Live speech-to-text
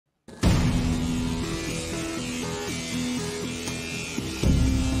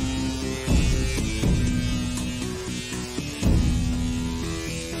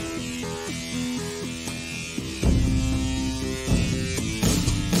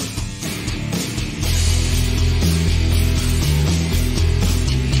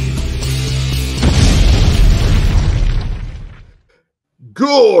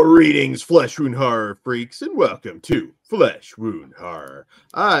Greetings, Flesh Wound Horror freaks, and welcome to Flesh Wound Horror.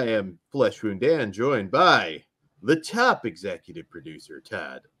 I am Flesh Wound Dan, joined by the top executive producer,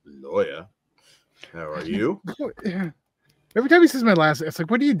 Todd Loya. How are you? Every time he says my last name, it's like,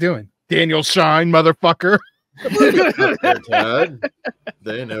 what are you doing? Daniel Shine, motherfucker. Up there, Todd.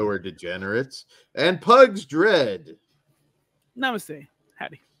 They know we're degenerates. And Pugs Dread. Namaste.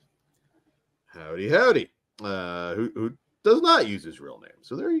 Howdy. Howdy, howdy. Who does not use his real name.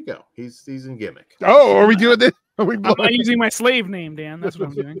 So there you go. He's in gimmick. Oh, are we doing this? I'm not using my slave name, Dan. That's what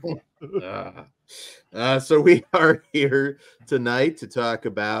I'm doing. So we are here tonight to talk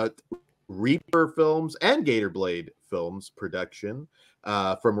about Reaper Films and Gatorblade Films production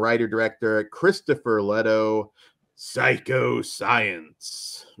from writer-director Christopher Leto, Psycho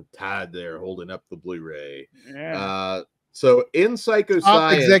Science. Todd there holding up the Blu-ray. Yeah. So in Psycho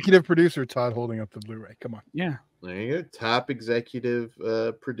Science... executive producer Todd holding up the Blu-ray. Come on. Yeah. There you go. Top executive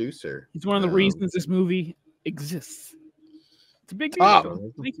producer. He's one of the reasons this movie exists. It's a big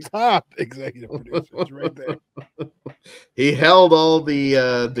deal. Top executive producer right there. He held all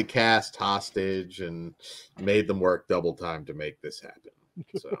the cast hostage and made them work double time to make this happen.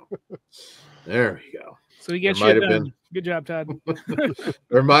 So there we go. So he gets shit done. Good job, Todd.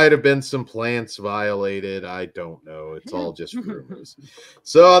 There might have been some plants violated. I don't know. It's all just rumors.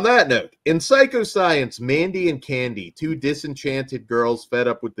 So on that note, in Psycho Science, Mandy and Candy, two disenchanted girls fed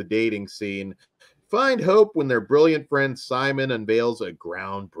up with the dating scene, find hope when their brilliant friend Simon unveils a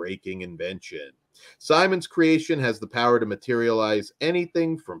groundbreaking invention. Simon's creation has the power to materialize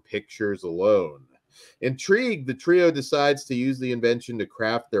anything from pictures alone. Intrigued, the trio decides to use the invention to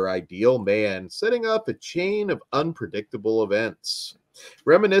craft their ideal man, setting up a chain of unpredictable events.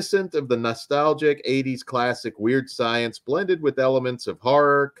 Reminiscent of the nostalgic 80s classic Weird Science, blended with elements of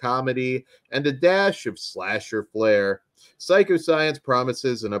horror, comedy, and a dash of slasher flair, Psycho Science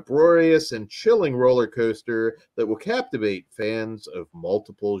promises an uproarious and chilling roller coaster that will captivate fans of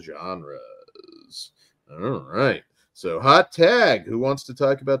multiple genres. All right. So, hot tag. Who wants to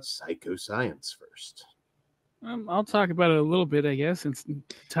talk about Psycho Science first? I'll talk about it a little bit, I guess, since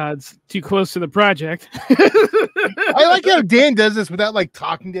Todd's too close to the project. I like how Dan does this without like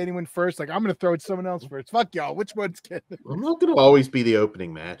talking to anyone first. Like, I'm going to throw it to someone else first. Fuck y'all. Which one's getting? I'm not going to always be the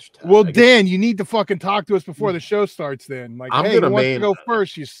opening match, Todd. Well, Dan, you need to fucking talk to us before the show starts. Then, like, I'm hey, gonna who wants to go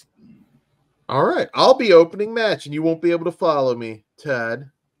first? All right, I'll be opening match, and you won't be able to follow me, Todd.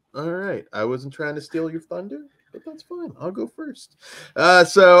 All right, I wasn't trying to steal your thunder, but that's fine. I'll go first.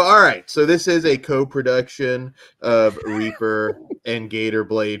 All right. So this is a co-production of Reaper and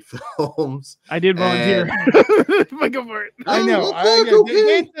Gatorblade Films. I did volunteer. Go for it. I know.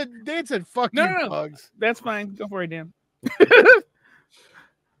 Dan said, fuck you, Bugs. That's fine. Go for it, Dan.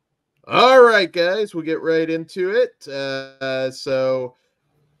 All right, guys. We'll get right into it.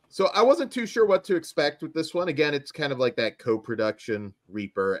 So I wasn't too sure what to expect with this one. Again, it's kind of like that co-production,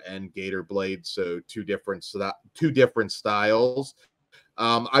 Reaper and Gatorblade, so two different styles.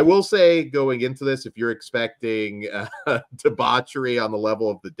 I will say, going into this, if you're expecting debauchery on the level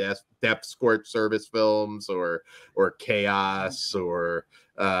of the Depth Squirt Service films or Chaos or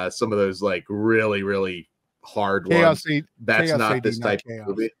some of those like really, really hard ones, that's not this type of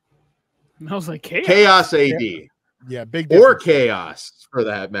movie. I was like, Chaos? Chaos AD. Yeah, big difference. Or Chaos, for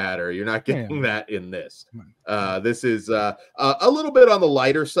that matter. You're not getting that in this. This is a little bit on the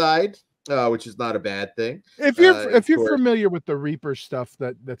lighter side, which is not a bad thing. If you're familiar with the Reaper stuff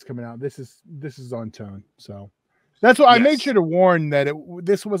that's coming out, this is on tone. So that's why I made sure to warn that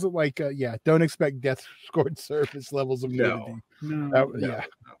this wasn't like don't expect Death Squirt Service levels of nudity. No.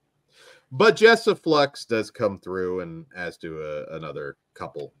 But Jessa Flux does come through, and as do another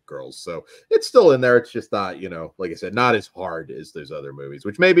couple girls. So it's still in there. It's just not, like I said, not as hard as those other movies,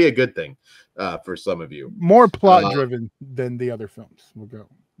 which may be a good thing for some of you. More plot-driven than the other films. We'll go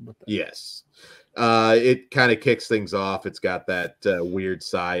with that. Yes. It kind of kicks things off. It's got that Weird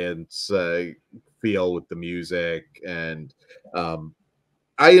Science feel with the music. And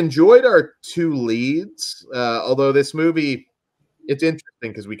I enjoyed our two leads, although this movie, it's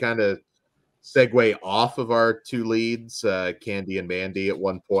interesting because we kind of segue off of our two leads, Candy and Mandy, at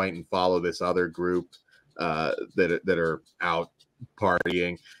one point, and follow this other group that are out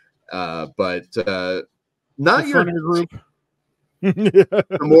partying, but not your group.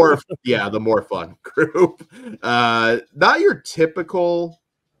 the more fun group. Not your typical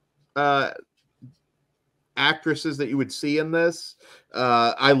actresses that you would see in this.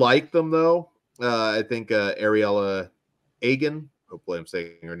 I like them though. I think Ariella Aegen, hopefully I'm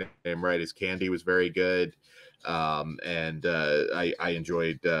saying her name right, as Candy, was very good. And I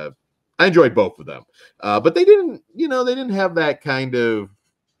enjoyed both of them. But they didn't have that kind of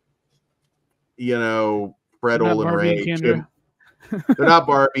you know, Fred, Not Olin, Barbie and Ray, Kendra. Jim. They're not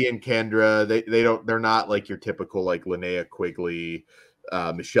Barbie and Kendra. They're not like your typical like Linnea Quigley,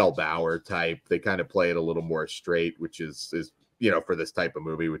 Michelle Bauer type. They kind of play it a little more straight, which is for this type of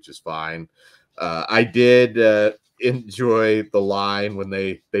movie, which is fine. I did enjoy the line when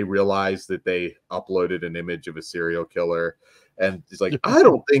they realized that they uploaded an image of a serial killer, and he's like, I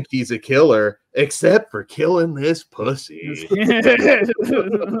don't think he's a killer except for killing this pussy.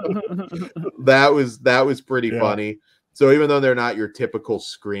 that was pretty funny. So even though they're not your typical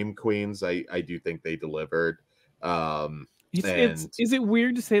scream queens, I do think they delivered. Is it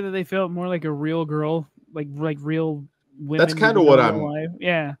weird to say that they felt more like a real girl, like real women? That's kind of what I'm.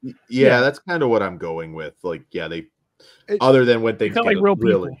 Yeah, that's kind of what I'm going with. Like, other than when they felt like real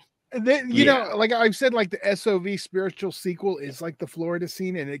people. You know, like I've said, like the SOV spiritual sequel is like the Florida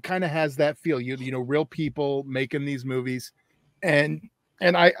scene, and it kind of has that feel. You know, real people making these movies, and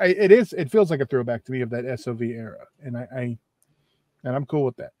it feels like a throwback to me of that SOV era, and I'm cool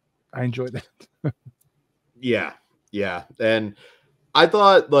with that. I enjoy that. yeah, and I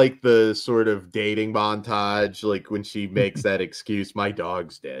thought like the sort of dating montage, like when she makes that excuse, my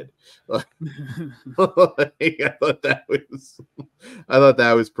dog's dead. I thought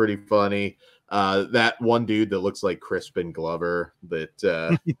that was pretty funny. That one dude that looks like Crispin Glover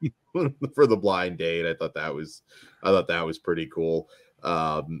that for the blind date, I thought that was pretty cool.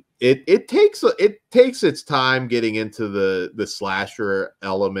 It takes its time getting into the slasher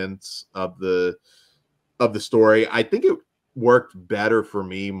elements of the story. I think it worked better for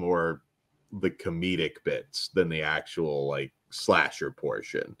me more the comedic bits than the actual like slasher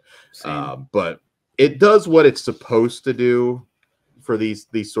portion. But it does what it's supposed to do for these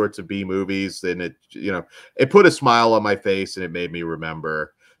sorts of B movies, and it put a smile on my face, and it made me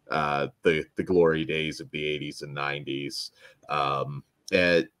remember the glory days of the 80s and 90s.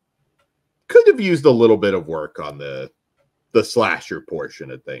 It could have used a little bit of work on the slasher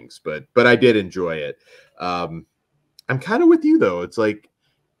portion of things, but I did enjoy it. I'm kind of with you though. It's like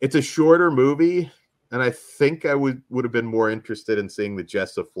it's a shorter movie, and I think I would have been more interested in seeing the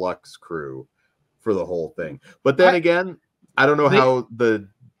Jessa Flux crew for the whole thing. But then again, I don't know how the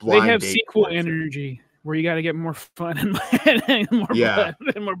blind they have date sequel energy where you got to get more fun and more blood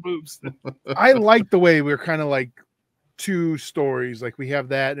and more boobs. I like the way we're kind of like two stories, like we have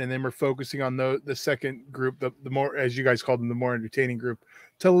that, and then we're focusing on the second group, the more, as you guys called them, the more entertaining group,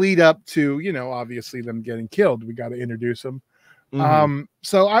 to lead up to obviously them getting killed. We got to introduce them.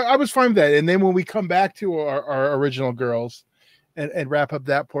 So I was fine with that, and then when we come back to our original girls and wrap up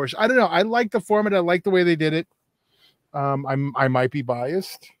that portion, I don't know, I like the format, I like the way they did it. I might be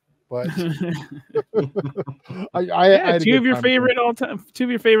biased, but two of your favorite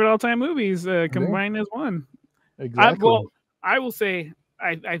all-time movies combined as one. Exactly. I will say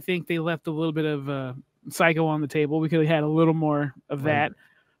I think they left a little bit of Psycho on the table because they had a little more of that.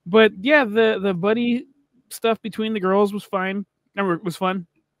 But yeah, the buddy stuff between the girls was fine. It was fun.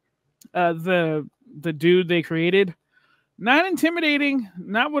 The dude they created, not intimidating,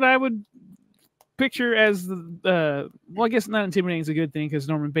 not what I would picture as well, I guess not intimidating is a good thing because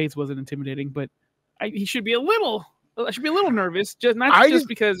Norman Bates wasn't intimidating, but he should be a little nervous, just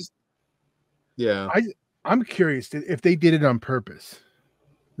because. Yeah. I'm curious if they did it on purpose.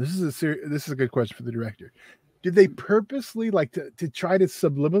 This is a good question for the director. Did they purposely like to try to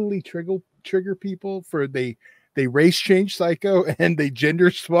subliminally trigger people for they race change Psycho and they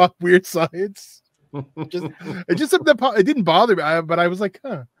gender swap Weird Science? It didn't bother me, but I was like,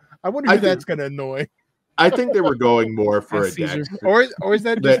 I wonder who that's going to annoy. I think they were going more for a Dexter, or is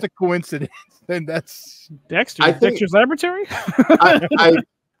that just a coincidence? Then that's Dexter. Dexter's Laboratory.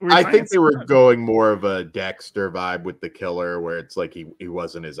 I think they were going more of a Dexter vibe with the killer, where it's like he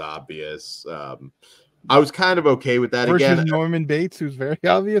wasn't as obvious. I was kind of okay with that. Versus again. Norman Bates, who's very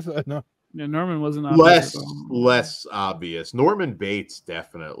obvious. No. Yeah, Norman wasn't obvious. Less obvious. Norman Bates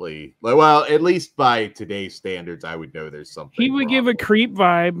definitely. Well, at least by today's standards, I would know there's something. He would give a creep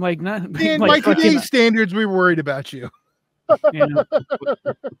vibe, like not. Man, by today's standards, we were worried about you. Yeah.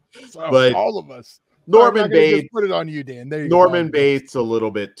 But all of us. Norman Bates, put it on you, Dan. There you Norman Bates a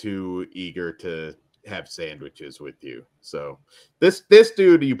little bit too eager to have sandwiches with you. So this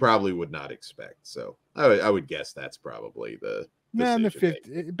dude you probably would not expect. So I would guess that's probably the in the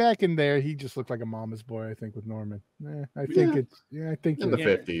 50s. Back in there, he just looked like a mama's boy, I think, with Norman. I think in the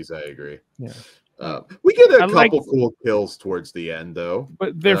 50s, I agree. Yeah. We get a couple cool kills towards the end, though.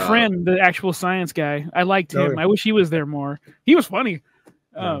 But their friend, the actual science guy, I liked him. I wish he was there more. He was funny.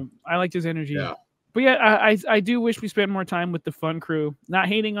 I liked his energy. Yeah. But yeah, I do wish we spent more time with the fun crew. Not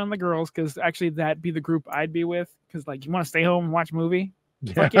hating on the girls, because actually that'd be the group I'd be with. Because like, you want to stay home and watch a movie?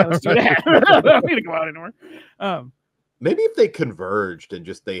 Fuck yeah, let's do that. I don't need to go out anymore. Maybe if they converged and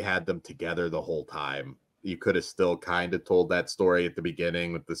just they had them together the whole time, you could have still kind of told that story at the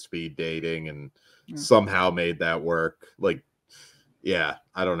beginning with the speed dating and somehow made that work. Like, yeah,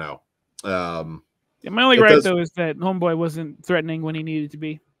 I don't know. My only gripe though is that Homeboy wasn't threatening when he needed to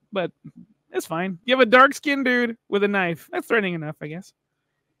be, but it's fine. You have a dark-skinned dude with a knife. That's threatening enough, I guess.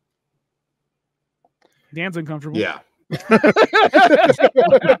 Dan's uncomfortable. Yeah.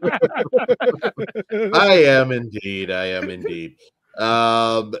 I am indeed.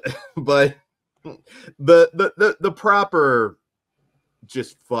 But the proper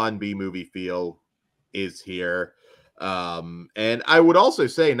just fun B movie feel is here. And I would also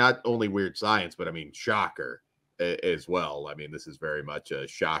say not only Weird Science, but I mean Shocker as well. I mean, this is very much a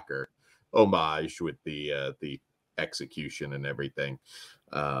Shocker homage with the execution and everything.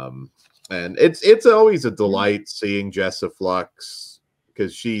 And it's always a delight seeing Jessa Flux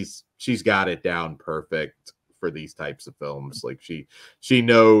because she's got it down perfect for these types of films. Like she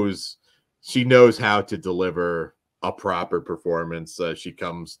knows how to deliver a proper performance. She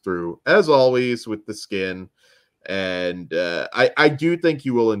comes through as always with the skin, and I do think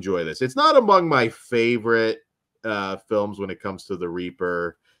you will enjoy this. It's not among my favorite films when it comes to the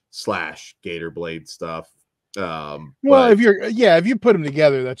Reaper / Gatorblade stuff. Well, if you put them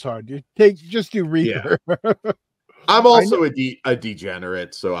together, that's hard. Just do Reaper. Yeah. I'm also a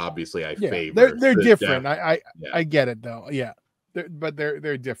degenerate, so obviously I favor. They're different. I get it though. Yeah,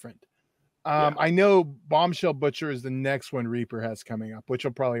 they're different. I know Bombshell Butcher is the next one Reaper has coming up, which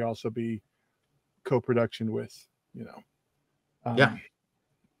will probably also be co-production with,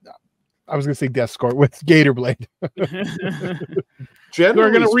 I was going to say Death Score with Gatorblade. We're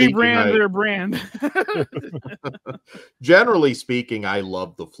going to rebrand their brand. Generally speaking, I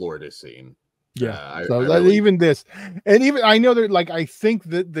love the Florida scene. Yeah. Even this, and even I know that, like, I think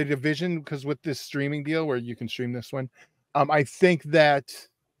that the division, because with this streaming deal where you can stream this one, I think that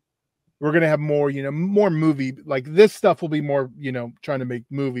we're going to have more, more movie, like this stuff will be more, trying to make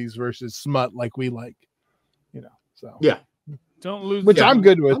movies versus smut like we like, so. Yeah. Don't lose. Which I'm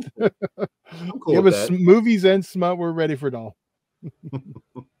good with. I'm cool it with was that. Movies and smut. We're ready for it all.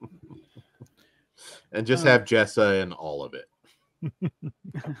 And just have Jessa in all of it.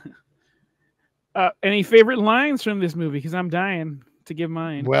 Any favorite lines from this movie? Because I'm dying to give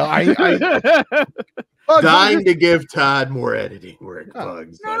mine. Well, dying to give Todd more editing work.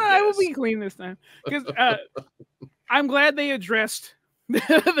 Bugs. No, I will be clean this time. Because I'm glad they addressed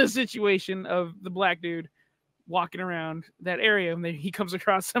the situation of the black dude walking around that area and he comes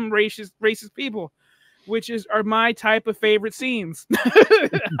across some racist people, which are my type of favorite scenes.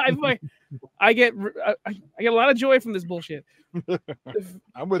 I get a lot of joy from this bullshit.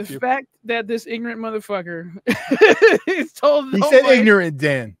 I'm with you. The fact that this ignorant motherfucker is told he said ignorant,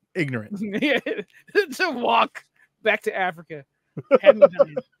 Dan, ignorant to walk back to Africa. Had me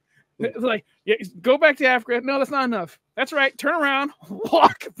dying. Like, yeah, go back to Africa. No, that's not enough. That's right. Turn around,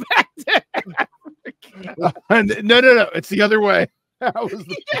 walk back to Africa. No. It's the other way. Oh,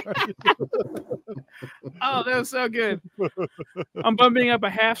 that was so good. I'm bumping up a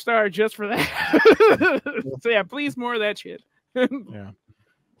half star just for that. So yeah, please more of that shit. Yeah.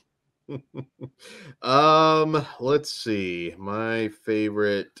 Let's see. My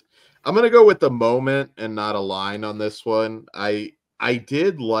favorite. I'm gonna go with the moment and not a line on this one. I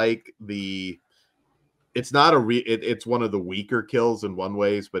did like the. It's not it's one of the weaker kills in one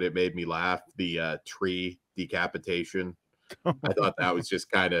ways, but it made me laugh. The tree decapitation. I thought that was just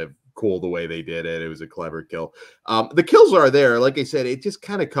kind of cool the way they did it. It was a clever kill. The kills are there. Like I said, it just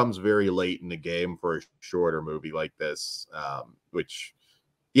kind of comes very late in the game for a shorter movie like this. Which,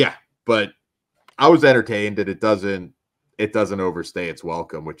 yeah, but I was entertained, and it doesn't overstay its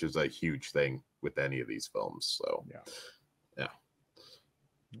welcome, which is a huge thing with any of these films. So yeah.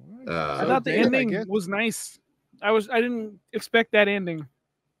 I thought the ending was nice. I didn't expect that ending.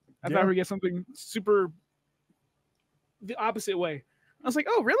 I thought we'd get something super the opposite way. I was like,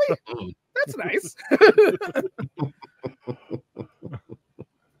 oh, really? That's nice.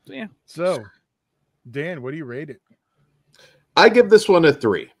 So, yeah. So, Dan, what do you rate it? I give this one a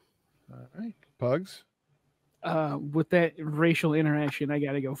 3. All right. Pugs? With that racial interaction, I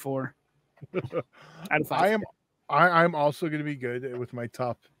got to go 4. Out of 5. I'm also going to be good with my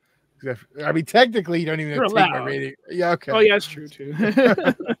top. I mean, technically, you don't even have to take my rating. Yeah, okay. Oh, yeah, that's true, too.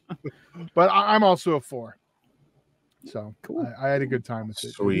 But I'm also a 4. So cool. I had a good time with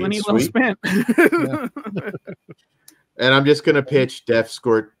it. Sweet, money well spent. Yeah. And I'm just going to pitch Death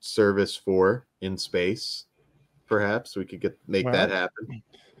Escort Service 4 in space. Perhaps we could make that happen.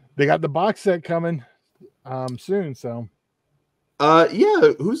 They got the box set coming soon, so.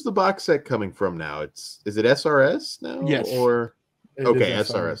 Yeah. Who's the box set coming from now? Is it SRS now? Yes. Or okay,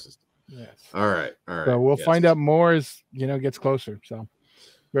 SRS is. Yes. All right. So we'll find out more as gets closer. So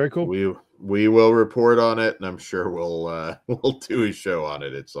very cool. We will report on it, and I'm sure we'll do a show on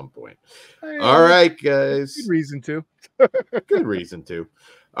it at some point. All right, guys. Good reason to. Good reason to.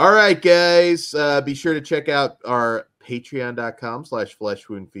 All right, guys. Be sure to check out our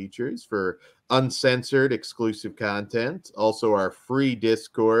patreon.com/fleshwoundfeatures for uncensored exclusive content. Also our free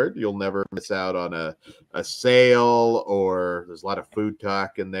Discord. You'll never miss out on a sale, or there's a lot of food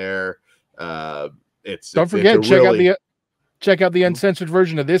talk in there. Don't forget, check out the uncensored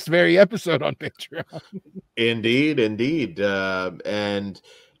version of this very episode on Patreon. Indeed. And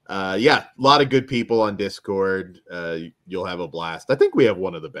yeah, a lot of good people on Discord. You'll have a blast. I think we have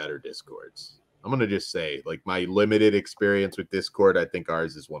one of the better Discords. I'm going to just say, like, my limited experience with Discord, I think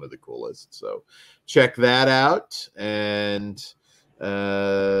ours is one of the coolest. So check that out, and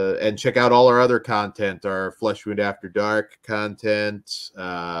check out all our other content, our Flesh Wound After Dark content.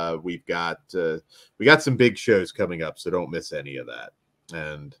 We got some big shows coming up, so don't miss any of that.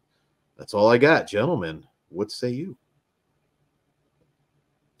 And that's all I got, gentlemen. What say you?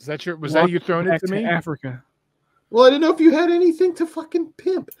 Was that you throwing it to me? Africa. Well, I didn't know if you had anything to fucking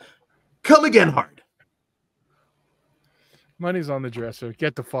pimp. Come again hard. Money's on the dresser.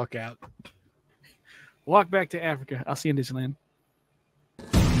 Get the fuck out. Walk back to Africa. I'll see you in Disneyland.